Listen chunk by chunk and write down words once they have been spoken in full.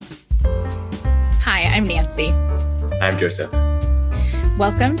I'm Nancy. I'm Joseph.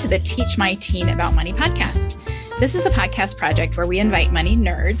 Welcome to the Teach My Teen About Money podcast. This is the podcast project where we invite money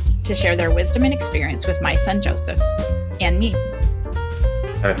nerds to share their wisdom and experience with my son, Joseph, and me.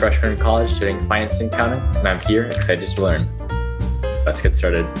 I'm a freshman in college studying finance and accounting, and I'm here excited to learn. Let's get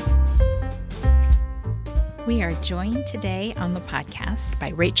started. We are joined today on the podcast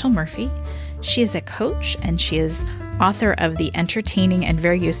by Rachel Murphy. She is a coach and she is author of the entertaining and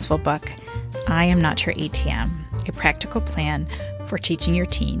very useful book, I Am Not Your ATM, a practical plan for teaching your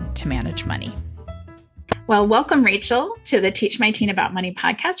teen to manage money. Well, welcome, Rachel, to the Teach My Teen About Money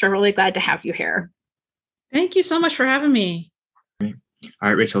podcast. We're really glad to have you here. Thank you so much for having me. All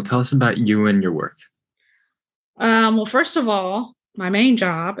right, Rachel, tell us about you and your work. Well, first of all, my main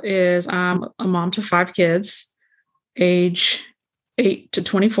job is I'm a mom to 5 kids, age 8 to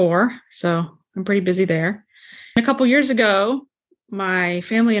 24. So I'm pretty busy there. A couple years ago, my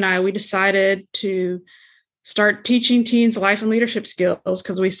family and we decided to start teaching teens life and leadership skills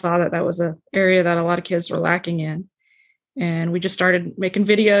because we saw that was an area that a lot of kids were lacking in. And we just started making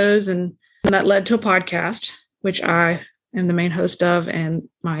videos, and that led to a podcast, which I am the main host of, and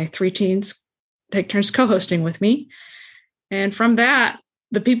my 3 teens take turns co-hosting with me. And from that,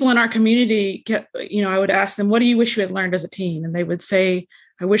 the people in our community kept, I would ask them, what do you wish you had learned as a teen? And they would say,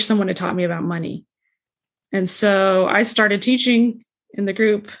 I wish someone had taught me about money. And so I started teaching in the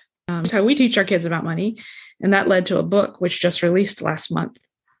group how we teach our kids about money. And that led to a book, which just released last month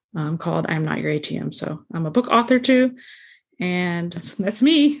called Am Not Your ATM. So I'm a book author too. And that's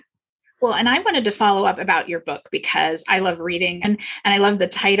me. Well, and I wanted to follow up about your book because I love reading and I love the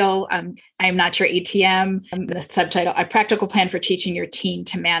title, I Am Not Your ATM, the subtitle, A Practical Plan for Teaching Your Teen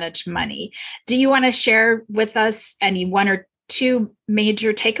to Manage Money. Do you want to share with us any 1 or 2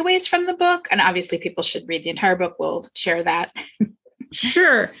 major takeaways from the book? And obviously people should read the entire book. We'll share that.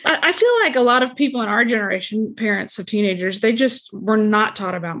 Sure. I feel like a lot of people in our generation, parents of teenagers, they just were not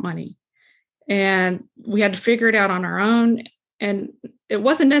taught about money. And we had to figure it out on our own. And it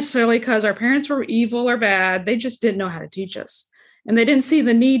wasn't necessarily because our parents were evil or bad. They just didn't know how to teach us. And they didn't see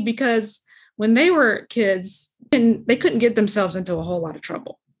the need because when they were kids, they couldn't get themselves into a whole lot of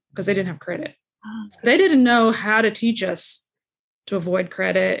trouble because they didn't have credit. So they didn't know how to teach us to avoid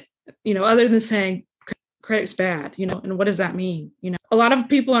credit, other than saying credit's bad, and what does that mean? A lot of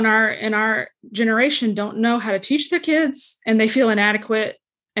people in our generation don't know how to teach their kids, and they feel inadequate,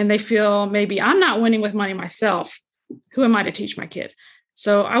 and they feel maybe I'm not winning with money myself. Who am I to teach my kid?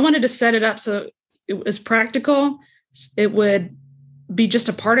 So I wanted to set it up so it was practical. It would be just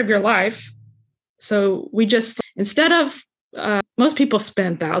a part of your life. So we just, instead of, most people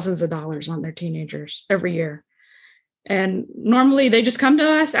spend thousands of dollars on their teenagers every year. And normally they just come to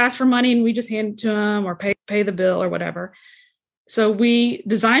us, ask for money, and we just hand it to them or pay the bill or whatever. So we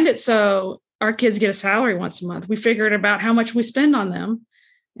designed it so our kids get a salary once a month. We figured about how much we spend on them.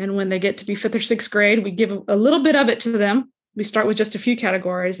 And when they get to be 5th or 6th grade, we give a little bit of it to them. We start with just a few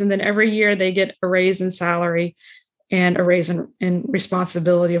categories. And then every year they get a raise in salary and a raise in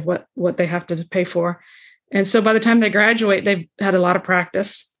responsibility of what they have to pay for. And so by the time they graduate, they've had a lot of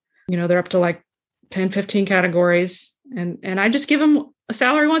practice. They're up to like 10, 15 categories. And I just give them a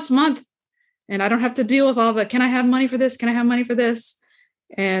salary once a month. And I don't have to deal with all the, can I have money for this? Can I have money for this?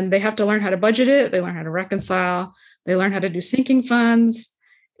 And they have to learn how to budget it. They learn how to reconcile. They learn how to do sinking funds.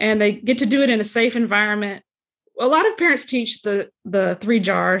 And they get to do it in a safe environment. A lot of parents teach the 3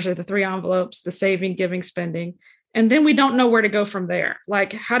 jars or the 3 envelopes, the saving, giving, spending. And then we don't know where to go from there.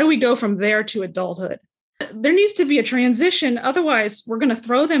 Like, how do we go from there to adulthood? There needs to be a transition. Otherwise, we're going to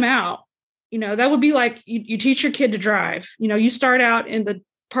throw them out. That would be like you teach your kid to drive. You start out in the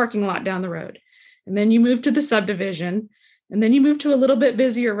parking lot down the road, and then you move to the subdivision, and then you move to a little bit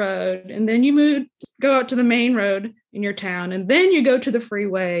busier road, and then you go out to the main road in your town, and then you go to the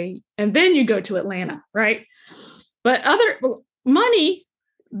freeway, and then you go to Atlanta, right? But money,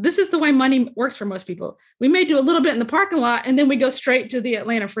 this is the way money works for most people. We may do a little bit in the parking lot, and then we go straight to the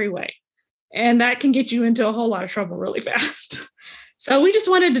Atlanta freeway. And that can get you into a whole lot of trouble really fast. So we just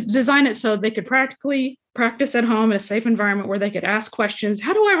wanted to design it so they could practically practice at home in a safe environment where they could ask questions.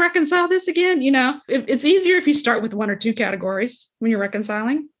 How do I reconcile this again? It's easier if you start with 1 or 2 categories when you're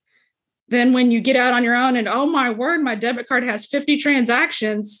reconciling. Then when you get out on your own and, oh my word, my debit card has 50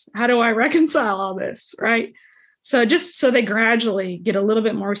 transactions. How do I reconcile all this? Right. So just so they gradually get a little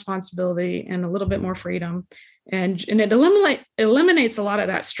bit more responsibility and a little bit more freedom. And it eliminates a lot of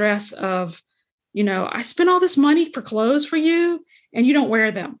that stress of, I spent all this money for clothes for you and you don't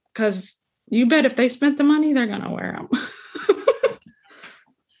wear them, because you bet if they spent the money, they're going to wear them.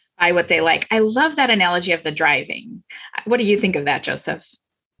 Buy what they like. I love that analogy of the driving. What do you think of that, Joseph?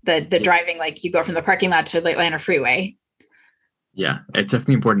 the driving, like you go from the parking lot to the Atlanta freeway. Yeah, it's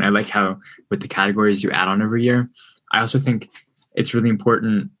definitely important. I like how with the categories you add on every year. I also think it's really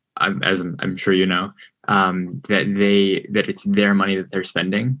important, as I'm sure you know, that it's their money that they're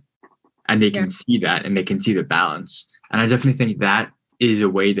spending, and they can see that, and they can see the balance. And I definitely think that is a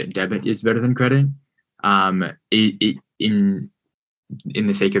way that debit is better than credit. In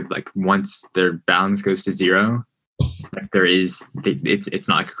the sake of like, once their balance goes to zero, it's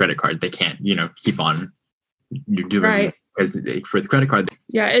not like a credit card. They can't keep on doing right. Because for the credit card,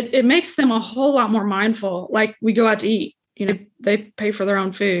 it makes them a whole lot more mindful. Like we go out to eat, they pay for their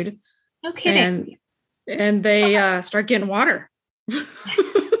own food. No kidding. And they start getting water. So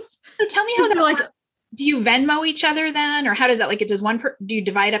tell me how that like. Do you Venmo each other then, or how does that like? Do you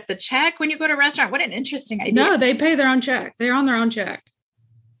divide up the check when you go to a restaurant? What an interesting idea. No, they pay their own check. They're on their own check.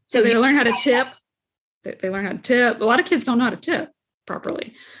 So they learn how to tip. They learn how to tip. A lot of kids don't know how to tip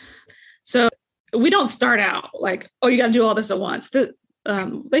properly. So we don't start out like, oh, you got to do all this at once.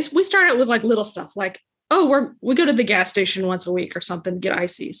 We start out with like little stuff like, oh, we go to the gas station once a week or something to get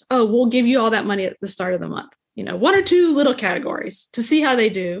ices. Oh, we'll give you all that money at the start of the month. One or two little categories to see how they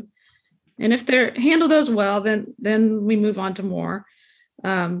do. And if they handle those well, then we move on to more.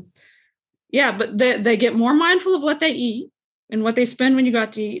 But they get more mindful of what they eat and what they spend when you go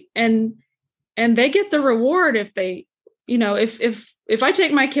out to eat. And they get the reward if they, if I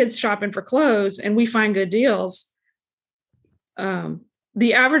take my kids shopping for clothes and we find good deals,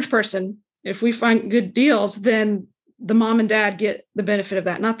 the average person, if we find good deals, then the mom and dad get the benefit of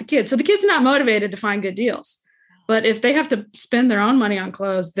that, not the kids. So the kid's not motivated to find good deals. But if they have to spend their own money on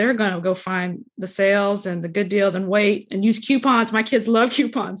clothes, they're going to go find the sales and the good deals and wait and use coupons. My kids love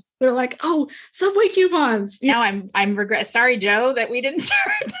coupons. They're like, oh, Subway coupons. Now I'm sorry, Joe, that we didn't start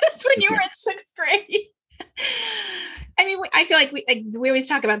this when you were in 6th grade. I mean, I feel like we always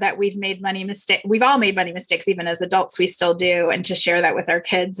talk about that. We've made money mistakes. We've all made money mistakes, even as adults, we still do. And to share that with our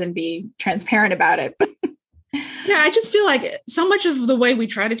kids and be transparent about it. Yeah, I just feel like so much of the way we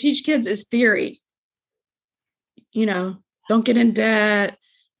try to teach kids is theory. Don't get in debt.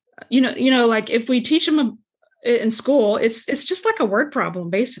 Like if we teach them in school, it's just like a word problem,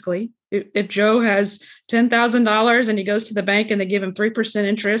 basically. If Joe has $10,000 and he goes to the bank and they give him 3%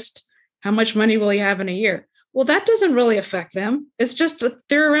 interest, how much money will he have in a year? Well, that doesn't really affect them. It's just a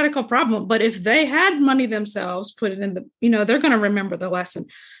theoretical problem. But if they had money themselves, put it in they're going to remember the lesson.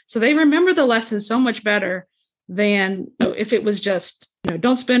 So they remember the lesson so much better than if it was just,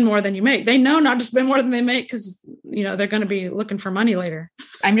 don't spend more than you make. They know not to spend more than they make because, they're going to be looking for money later.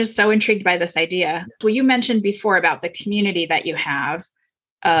 I'm just so intrigued by this idea. Well, you mentioned before about the community that you have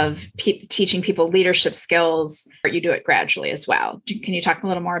of teaching people leadership skills. You do it gradually as well. Can you talk a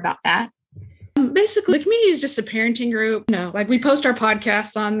little more about that? Basically, the community is just a parenting group. Like we post our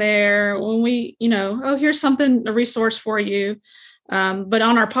podcasts on there when we, here's a resource for you. But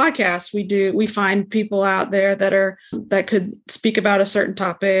on our podcast, we find people out there that could speak about a certain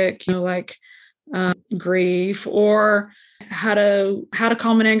topic, like grief or how to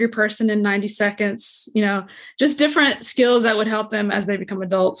calm an angry person in 90 seconds, just different skills that would help them as they become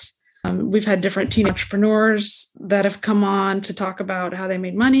adults. We've had different teen entrepreneurs that have come on to talk about how they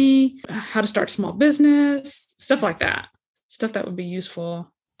made money, how to start a small business, stuff like that, stuff that would be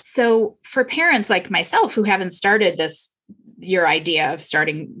useful. So for parents like myself who haven't started your idea of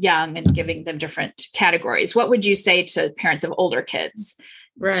starting young and giving them different categories, what would you say to parents of older kids?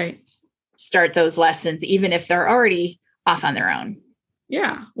 Right. Start those lessons, even if they're already off on their own.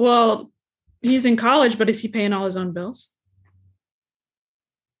 Yeah. Well, he's in college, but is he paying all his own bills?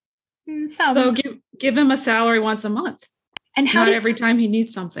 So give him a salary once a month, and not every time he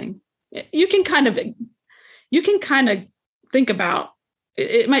needs something. You can kind of think about.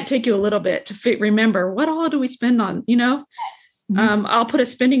 It might take you a little bit to remember what all do we spend on. Yes. Mm-hmm. I'll put a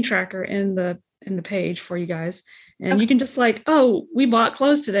spending tracker in the page for you guys, and you can just like, oh, we bought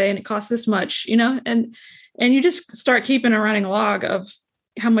clothes today and it cost this much, and you just start keeping a running log of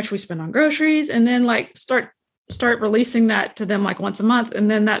how much we spend on groceries, and then like start releasing that to them like once a month. And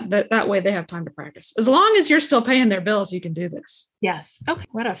then that way they have time to practice. As long as you're still paying their bills, you can do this. Yes. Okay.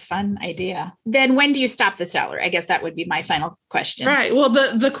 What a fun idea. Then when do you stop the salary? I guess that would be my final question. Right. Well,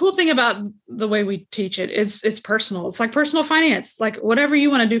 the cool thing about the way we teach it is it's personal. It's like personal finance, like whatever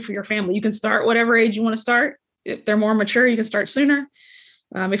you want to do for your family. You can start whatever age you want to start. If they're more mature, you can start sooner.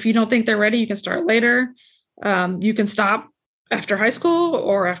 If you don't think they're ready, you can start later. You can stop after high school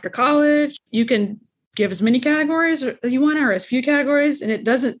or after college. You can give as many categories as you want or as few categories. And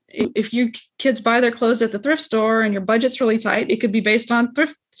if you kids buy their clothes at the thrift store and your budget's really tight, it could be based on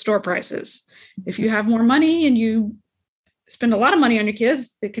thrift store prices. If you have more money and you spend a lot of money on your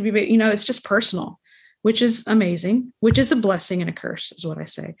kids. It could be, it's just personal, which is amazing, which is a blessing and a curse is what I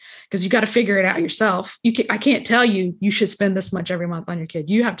say, because you got to figure it out yourself. I can't tell you should spend this much every month on your kid.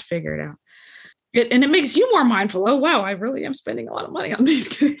 You have to figure it out. And it makes you more mindful. Oh, wow, I really am spending a lot of money on these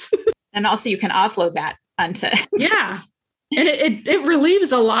kids. And also you can offload that onto. Yeah. And it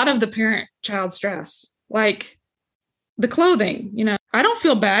relieves a lot of the parent-child stress. Like the clothing, I don't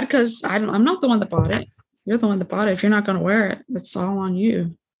feel bad because I'm not the one that bought it. You're the one that bought it. If you're not going to wear it, it's all on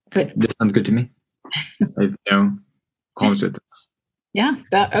you. This sounds good to me. I have no qualms with this. Yeah.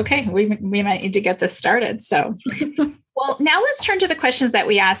 Okay. We might need to get this started. So, well, now let's turn to the questions that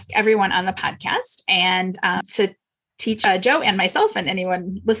we ask everyone on the podcast, and to teach Joe and myself and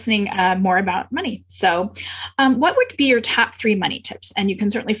anyone listening more about money. So what would be your top 3 money tips? And you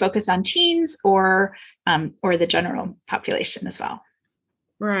can certainly focus on teens or the general population as well.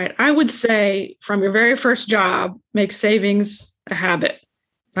 Right. I would say from your very first job, make savings a habit.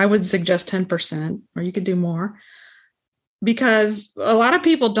 I would suggest 10%, or you could do more, because a lot of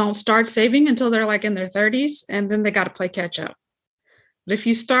people don't start saving until they're like in their 30s, and then they got to play catch up. But if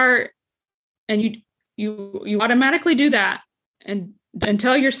you start and you automatically do that and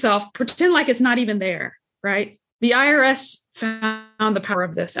tell yourself, pretend like it's not even there, right? The IRS found the power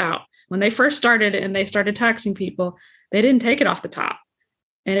of this out. When they first started and they started taxing people, they didn't take it off the top.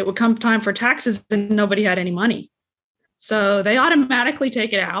 And it would come time for taxes and nobody had any money. So they automatically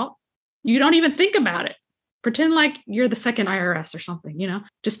take it out. You don't even think about it. Pretend like you're the second IRS or something,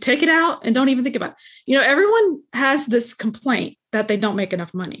 just take it out and don't even think about it. Everyone has this complaint that they don't make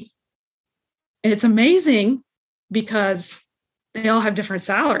enough money. And it's amazing because they all have different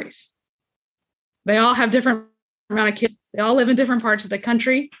salaries. They all have different amount of kids. They all live in different parts of the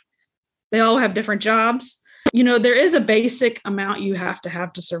country. They all have different jobs. There is a basic amount you have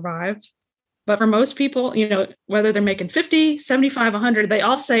to survive. But for most people, whether they're making 50, 75, 100, they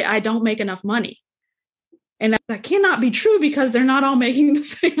all say, I don't make enough money. And that cannot be true because they're not all making the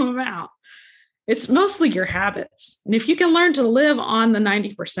same amount. It's mostly your habits. And if you can learn to live on the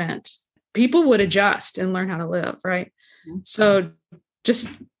 90%, people would adjust and learn how to live, right? So just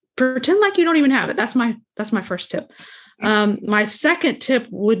pretend like you don't even have it. That's my first tip. My second tip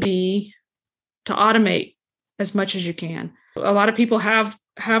would be to automate as much as you can. A lot of people have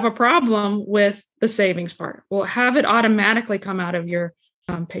a problem with the savings part. Well, have it automatically come out of your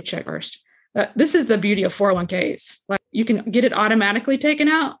paycheck first. This is the beauty of 401ks. Like, you can get it automatically taken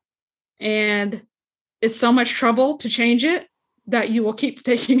out, and it's so much trouble to change it that you will keep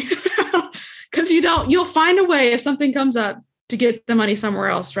taking it out because you'll find a way if something comes up to get the money somewhere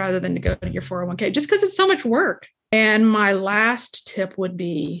else rather than to go to your 401k, just because it's so much work. And my last tip would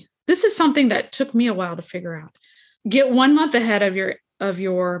be, this is something that took me a while to figure out. Get 1 month ahead of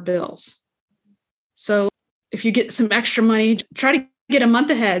your bills. So if you get some extra money, try to get a month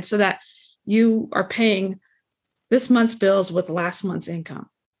ahead so that you are paying this month's bills with last month's income.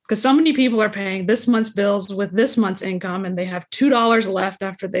 Because so many people are paying this month's bills with this month's income, and they have $2 left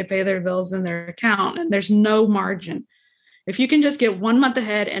after they pay their bills in their account, and there's no margin. If you can just get 1 month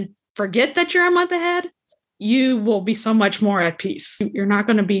ahead and forget that you're a month ahead, you will be so much more at peace. You're not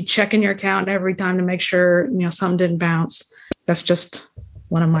going to be checking your account every time to make sure, something didn't bounce. That's just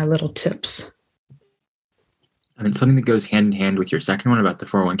one of my little tips. I mean, something that goes hand in hand with your second one about the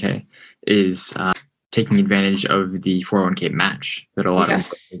 401k is taking advantage of the 401k match that a lot of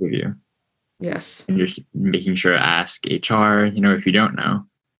people give you. Yes. And you're making sure to ask HR, if you don't know,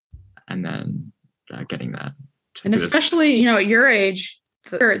 and then getting that. And especially, at your age,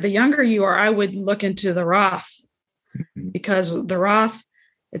 the younger you are, I would look into the Roth, because the Roth,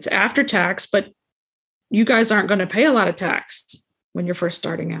 it's after tax, but you guys aren't going to pay a lot of tax when you're first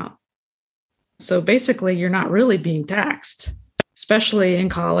starting out. So basically, you're not really being taxed, especially in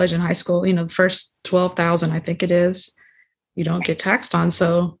college and high school. The first $12,000, I think it is, you don't get taxed on.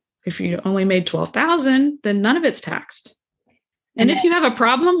 So if you only made $12,000, then none of it's taxed. And if you have a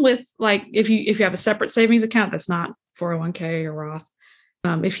problem with, like, if you have a separate savings account that's not 401k or Roth,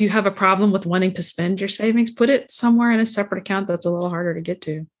 if you have a problem with wanting to spend your savings, put it somewhere in a separate account that's a little harder to get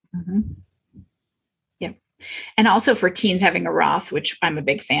to. Mm-hmm. Yeah. And also for teens having a Roth, which I'm a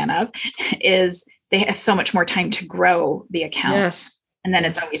big fan of, is they have so much more time to grow the account. Yes. And then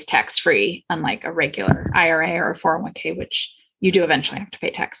it's always tax-free, unlike a regular IRA or a 401k, which you do eventually have to pay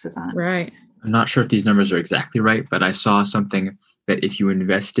taxes on. Right. I'm not sure if these numbers are exactly right, but I saw something that if you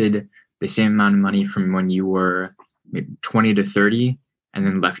invested the same amount of money from when you were maybe 20 to 30 and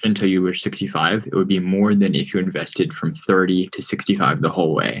then left until you were 65, it would be more than if you invested from 30 to 65 the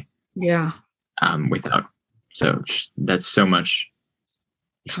whole way. Yeah. So that's so much.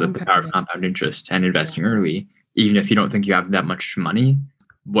 So the power of compound interest and investing early even if you don't think you have that much money,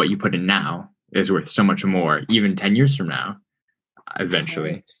 what you put in now is worth so much more, even 10 years from now,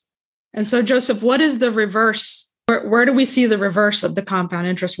 eventually. Right. And so, Joseph, what is the reverse? Where do we see the reverse of the compound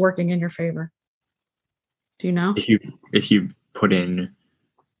interest working in your favor? Do you know? If you put in,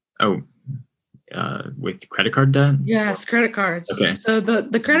 with credit card debt? Yes, credit cards. Okay. So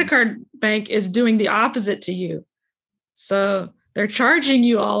the credit card bank is doing the opposite to you. So they're charging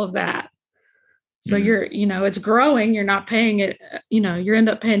you all of that. So it's growing. You're not paying it. You end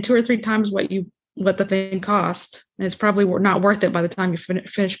up paying 2 or 3 times what the thing cost. And it's probably not worth it by the time you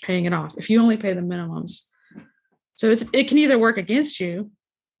finish paying it off, if you only pay the minimums. So it can either work against you.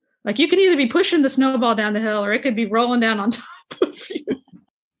 Like you can either be pushing the snowball down the hill, or it could be rolling down on top of you.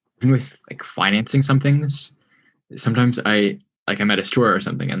 Even with like financing some things, sometimes I'm at a store or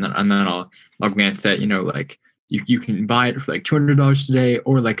something, and then I'll glance at, like you can buy it for like $200 today,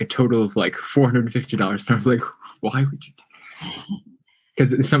 or like a total of like $450. And I was like, why would you?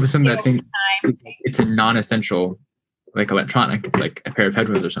 Because some of that thing, it's a non-essential, like electronic. It's like a pair of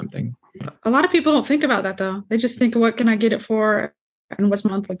headphones or something. A lot of people don't think about that though. They just think, what can I get it for, and what's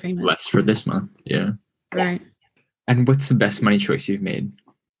monthly payment? Less for this month, yeah. Right. And what's the best money choice you've made?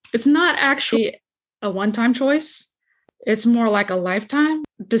 It's not actually a one-time choice. It's more like a lifetime.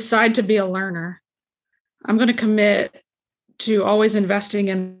 Decide to be a learner. I'm going to commit to always investing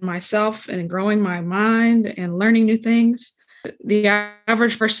in myself and growing my mind and learning new things. The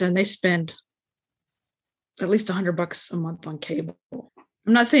average person, they spend at least $100 a month on cable.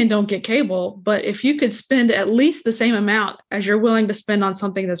 I'm not saying don't get cable, but if you could spend at least the same amount as you're willing to spend on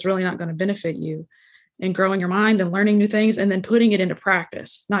something that's really not going to benefit you, and growing your mind and learning new things, and then putting it into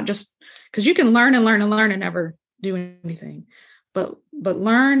practice, not just because you can learn and learn and learn and never do anything, but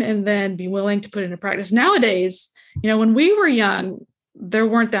learn and then be willing to put it into practice. Nowadays, when we were young, there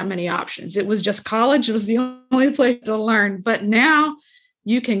weren't that many options. It was just college. It was the only place to learn. But now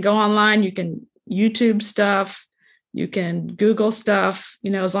you can go online, you can YouTube stuff, you can Google stuff,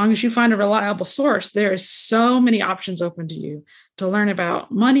 as long as you find a reliable source. There is so many options open to you to learn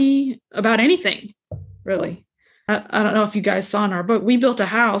about money, about anything. Really. I don't know if you guys saw in our book, we built a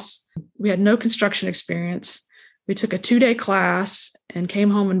house. We had no construction experience. We took a 2-day class and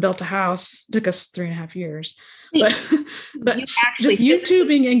came home and built a house. It took us 3.5 years. But just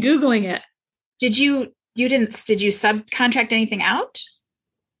YouTubing and Googling it. Did you subcontract anything out?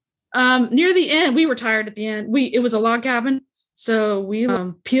 Near the end, we were tired at the end. It was a log cabin. So we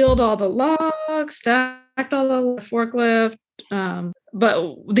peeled all the logs, stacked all the forklift.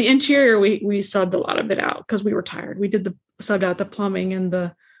 But the interior, we subbed a lot of it out because we were tired. We subbed out the plumbing and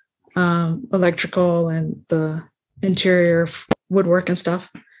the electrical and the interior woodwork and stuff.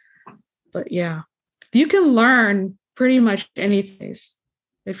 But yeah, you can learn pretty much anything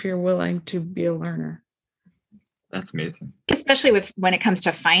if you're willing to be a learner. That's amazing. Especially when it comes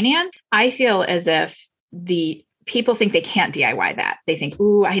to finance, I feel as if the people think they can't DIY that. They think,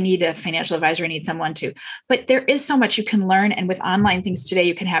 ooh, I need a financial advisor. I need someone to. But there is so much you can learn. And with online things today,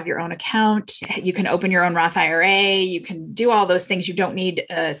 you can have your own account. You can open your own Roth IRA. You can do all those things. You don't need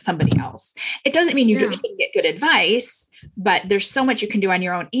somebody else. It doesn't mean you shouldn't get good advice, but there's so much you can do on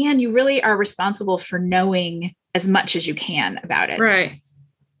your own. And you really are responsible for knowing as much as you can about it. Right.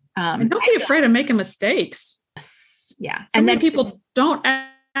 And don't be afraid of making mistakes. Yeah. And then people don't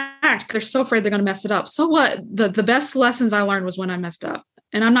act. They're so afraid they're going to mess it up. So what? The best lessons I learned was when I messed up.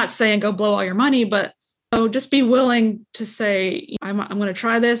 And I'm not saying go blow all your money, but just be willing to say, I'm going to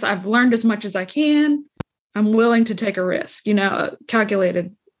try this. I've learned as much as I can. I'm willing to take a risk, a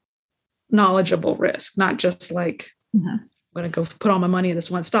calculated, knowledgeable risk, not just like, I'm going to go put all my money in this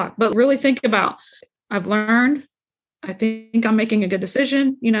one stock, but really think about, I've learned, I think I'm making a good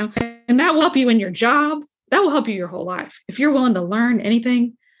decision, and that will help you in your job. That will help you your whole life. If you're willing to learn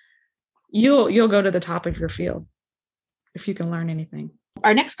anything, you'll go to the top of your field if you can learn anything.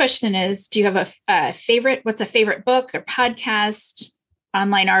 Our next question is, do you have a favorite? What's a favorite book or podcast,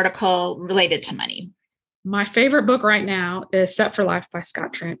 online article related to money? My favorite book right now is Set for Life by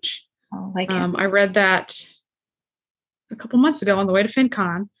Scott Trench. Oh, like him. I read that a couple months ago on the way to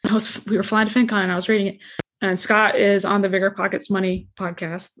FinCon. We were flying to FinCon and I was reading it. And Scott is on the Bigger Pockets Money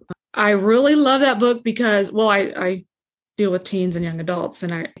podcast. I really love that book because, I deal with teens and young adults,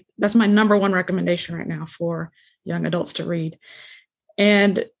 and that's my number one recommendation right now for young adults to read.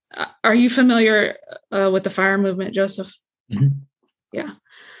 And are you familiar with the FIRE movement, Joseph? Mm-hmm. Yeah.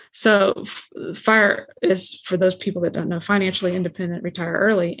 So FIRE is, for those people that don't know, financially independent, retire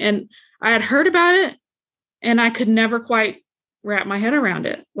early. And I had heard about it and I could never quite wrap my head around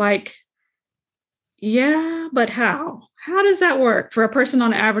it. Like, yeah, but how? How does that work for a person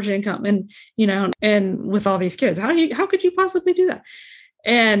on average income and, and with all these kids? How could you possibly do that?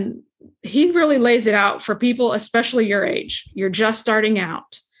 And he really lays it out for people, especially your age. You're just starting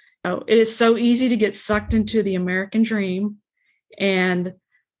out. It is so easy to get sucked into the American dream and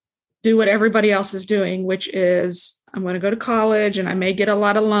do what everybody else is doing, which is I'm going to go to college and I may get a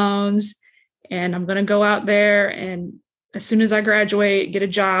lot of loans and I'm going to go out there and as soon as I graduate, get a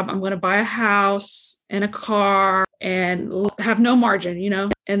job, I'm going to buy a house and a car and have no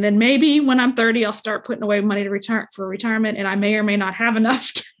margin, and then maybe when I'm 30, I'll start putting away money for retirement. And I may or may not have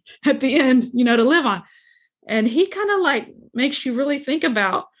enough at the end, to live on. And he kind of like makes you really think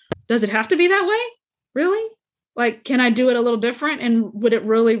about, does it have to be that way? Really? Like, can I do it a little different? And would it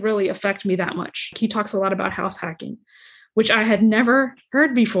really, really affect me that much? He talks a lot about house hacking, which I had never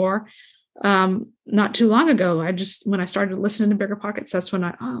heard before. Not too long ago, when I started listening to Bigger Pockets, that's when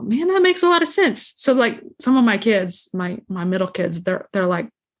oh man, that makes a lot of sense. So like some of my kids, my middle kids, they're like,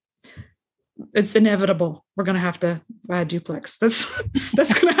 it's inevitable. We're going to have to buy a duplex. That's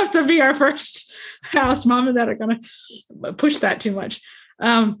going to have to be our first house. Mom and dad are going to push that too much.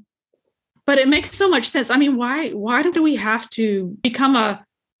 But it makes so much sense. I mean, why do we have to become a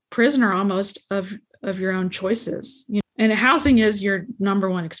prisoner almost of your own choices? And housing is your number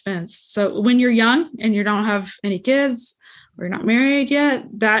one expense. So when you're young and you don't have any kids or you're not married yet,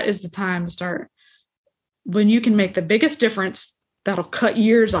 that is the time to start. When you can make the biggest difference, that'll cut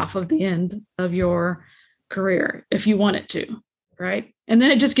years off of the end of your career if you want it to, right? And then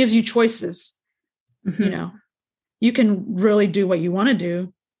it just gives you choices. Mm-hmm. You can really do what you want to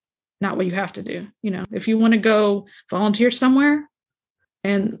do, not what you have to do. If you want to go volunteer somewhere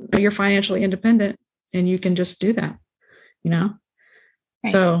and you're financially independent and you can just do that.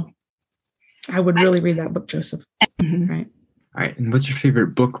 Right. So I would really read that book, Joseph. Mm-hmm. Right. All right. And what's your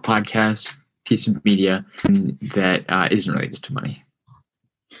favorite book, podcast, piece of media that isn't related to money?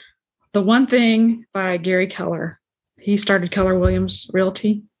 The One Thing by Gary Keller. He started Keller Williams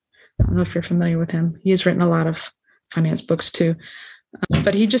Realty. I don't know if you're familiar with him. He's written a lot of finance books too.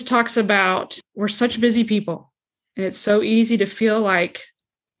 But he just talks about we're such busy people. And it's so easy to feel like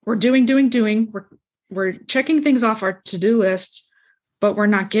we're doing. We're checking things off our to-do list, but we're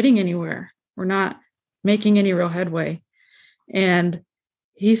not getting anywhere. We're not making any real headway. And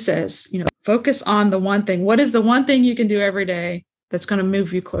he says, focus on the one thing. What is the one thing you can do every day that's going to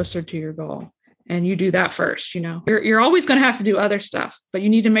move you closer to your goal? And you do that first. You're always going to have to do other stuff, but you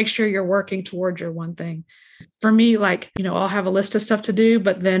need to make sure you're working towards your one thing. For me, I'll have a list of stuff to do,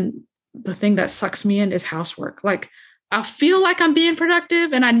 but then the thing that sucks me in is housework. Like, I feel like I'm being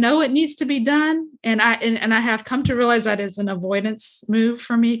productive and I know it needs to be done. And I have come to realize that is an avoidance move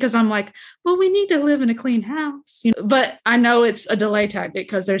for me because I'm like, well, we need to live in a clean house. But I know it's a delay tactic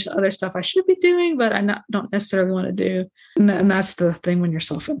because there's other stuff I should be doing, but I don't necessarily want to do. And that's the thing when you're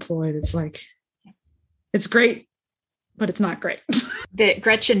self-employed. It's like, it's great, but it's not great. The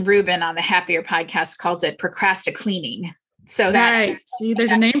Gretchen Rubin on the Happier podcast calls it procrastinating. So that right. See,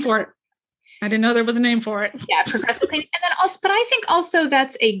 there's a name for it. I didn't know there was a name for it. Yeah, procrastinating. And then also, but I think also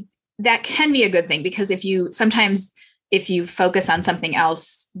that can be a good thing because if you focus on something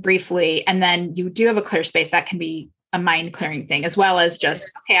else briefly and then you do have a clear space, that can be a mind clearing thing as well as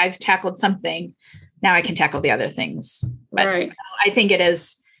just, okay, I've tackled something. Now I can tackle the other things. But right. I think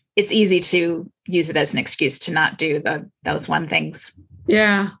it's easy to use it as an excuse to not do those one things.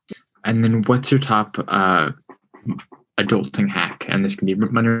 Yeah. And then what's your top adulting hack? And this can be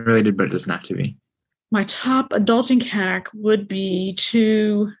money related, but it doesn't have to be. My top adulting hack would be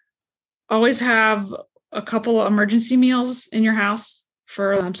to always have a couple of emergency meals in your house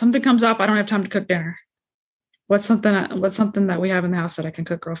for something comes up. I don't have time to cook dinner. What's something that we have in the house that I can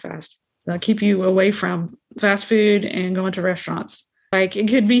cook real fast? That'll keep you away from fast food and going to restaurants. Like it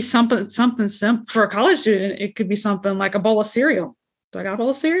could be something simple for a college student. It could be something like a bowl of cereal. Do I got a bowl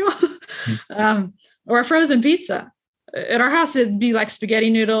of cereal? Or a frozen pizza. At our house, it'd be like spaghetti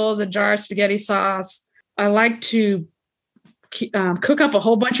noodles, a jar of spaghetti sauce. I like to cook up a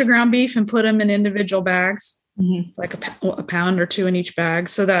whole bunch of ground beef and put them in individual bags, like a pound or two in each bag,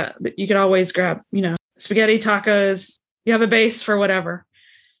 so that you could always grab, spaghetti, tacos. You have a base for whatever.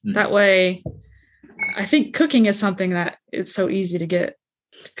 That way, I think cooking is something that it's so easy to get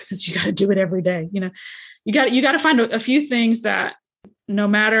because you got to do it every day. You got to find a few things that no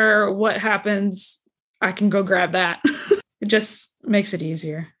matter what happens, I can go grab that. It just makes it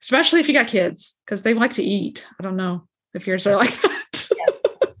easier, especially if you got kids, because they like to eat. I don't know if yours are like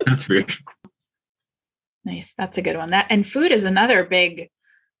that. That's weird. Nice. That's a good one. And food is another big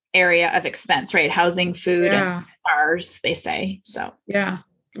area of expense, right? Housing, food, and cars, they say. So yeah.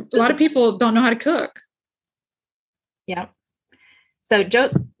 A lot of people don't know how to cook. Yeah. So,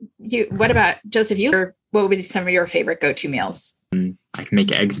 what about Joseph? What would be some of your favorite go-to meals? I can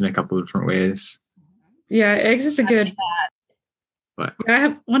make eggs in a couple of different ways. Yeah, eggs is a good. But I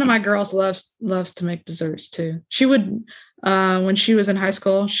have one of my girls loves to make desserts too. She would, when she was in high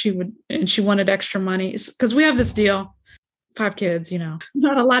school, she wanted extra money because we have this deal. 5 kids,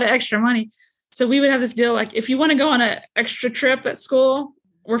 not a lot of extra money. So we would have this deal like, if you want to go on an extra trip at school,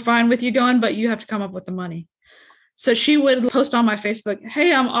 we're fine with you going, but you have to come up with the money. So she would post on my Facebook,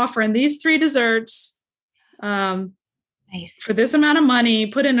 hey, I'm offering these 3 desserts nice. For this amount of money,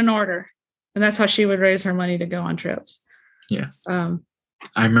 put in an order. And that's how she would raise her money to go on trips. Yeah. I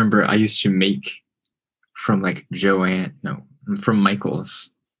remember I used to make from like from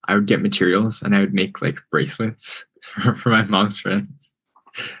Michael's. I would get materials and I would make like bracelets for my mom's friends.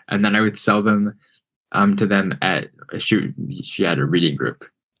 And then I would sell them to them she had a reading group.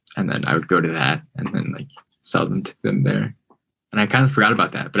 And then I would go to that and then like sell them to them there. And I kind of forgot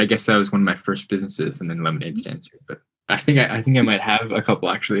about that, but I guess that was one of my first businesses, and then lemonade stands. But I think I might have a couple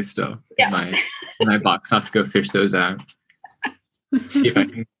actually still in my box. I'll have to go fish those out. See if I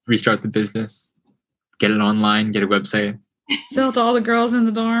can restart the business, get it online, get a website. Sell to all the girls in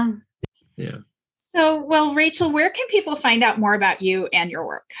the dorm. Yeah. So, well, Rachel, where can people find out more about you and your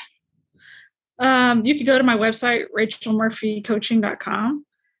work? You can go to my website, rachelmurphycoaching.com.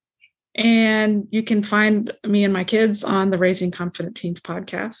 And you can find me and my kids on the Raising Confident Teens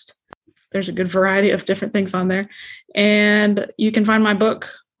podcast. There's a good variety of different things on there. And you can find my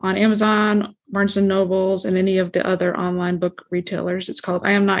book on Amazon, Barnes & Nobles, and any of the other online book retailers. It's called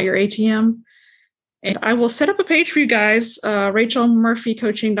I Am Not Your ATM. And I will set up a page for you guys,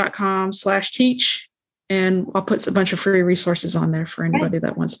 rachelmurphycoaching.com/teach. And I'll put a bunch of free resources on there for anybody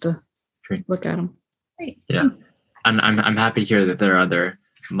that wants to look at them. Great. Yeah. And I'm happy to hear that there are other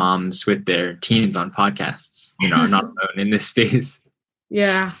moms with their teens on podcasts. I'm not alone in this space.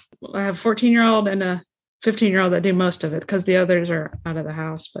 Yeah. I have a 14-year-old and a 15-year-old that do most of it because the others are out of the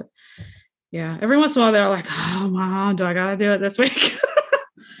house. But yeah, every once in a while they're like, oh, Mom, do I got to do it this week?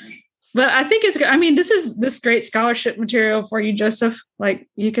 But I think this great scholarship material for you, Joseph. Like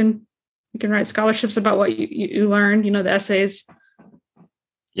you can write scholarships about what you learned, the essays.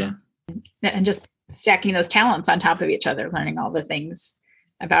 Yeah. And just stacking those talents on top of each other, learning all the things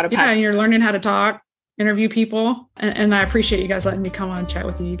about a podcast. Yeah, and you're learning how to talk, interview people. And I appreciate you guys letting me come on and chat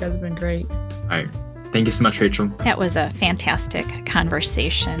with you. You guys have been great. All right. Thank you so much, Rachel. That was a fantastic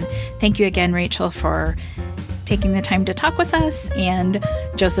conversation. Thank you again, Rachel, for taking the time to talk with us. And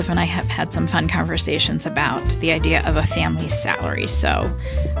Joseph and I have had some fun conversations about the idea of a family salary. So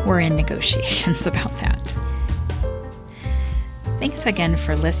we're in negotiations about that. Thanks again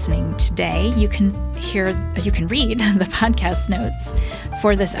for listening today. You can read the podcast notes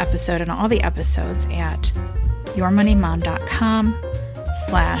for this episode and all the episodes at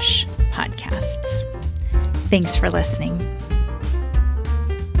yourmoneymom.com/podcasts. Thanks for listening.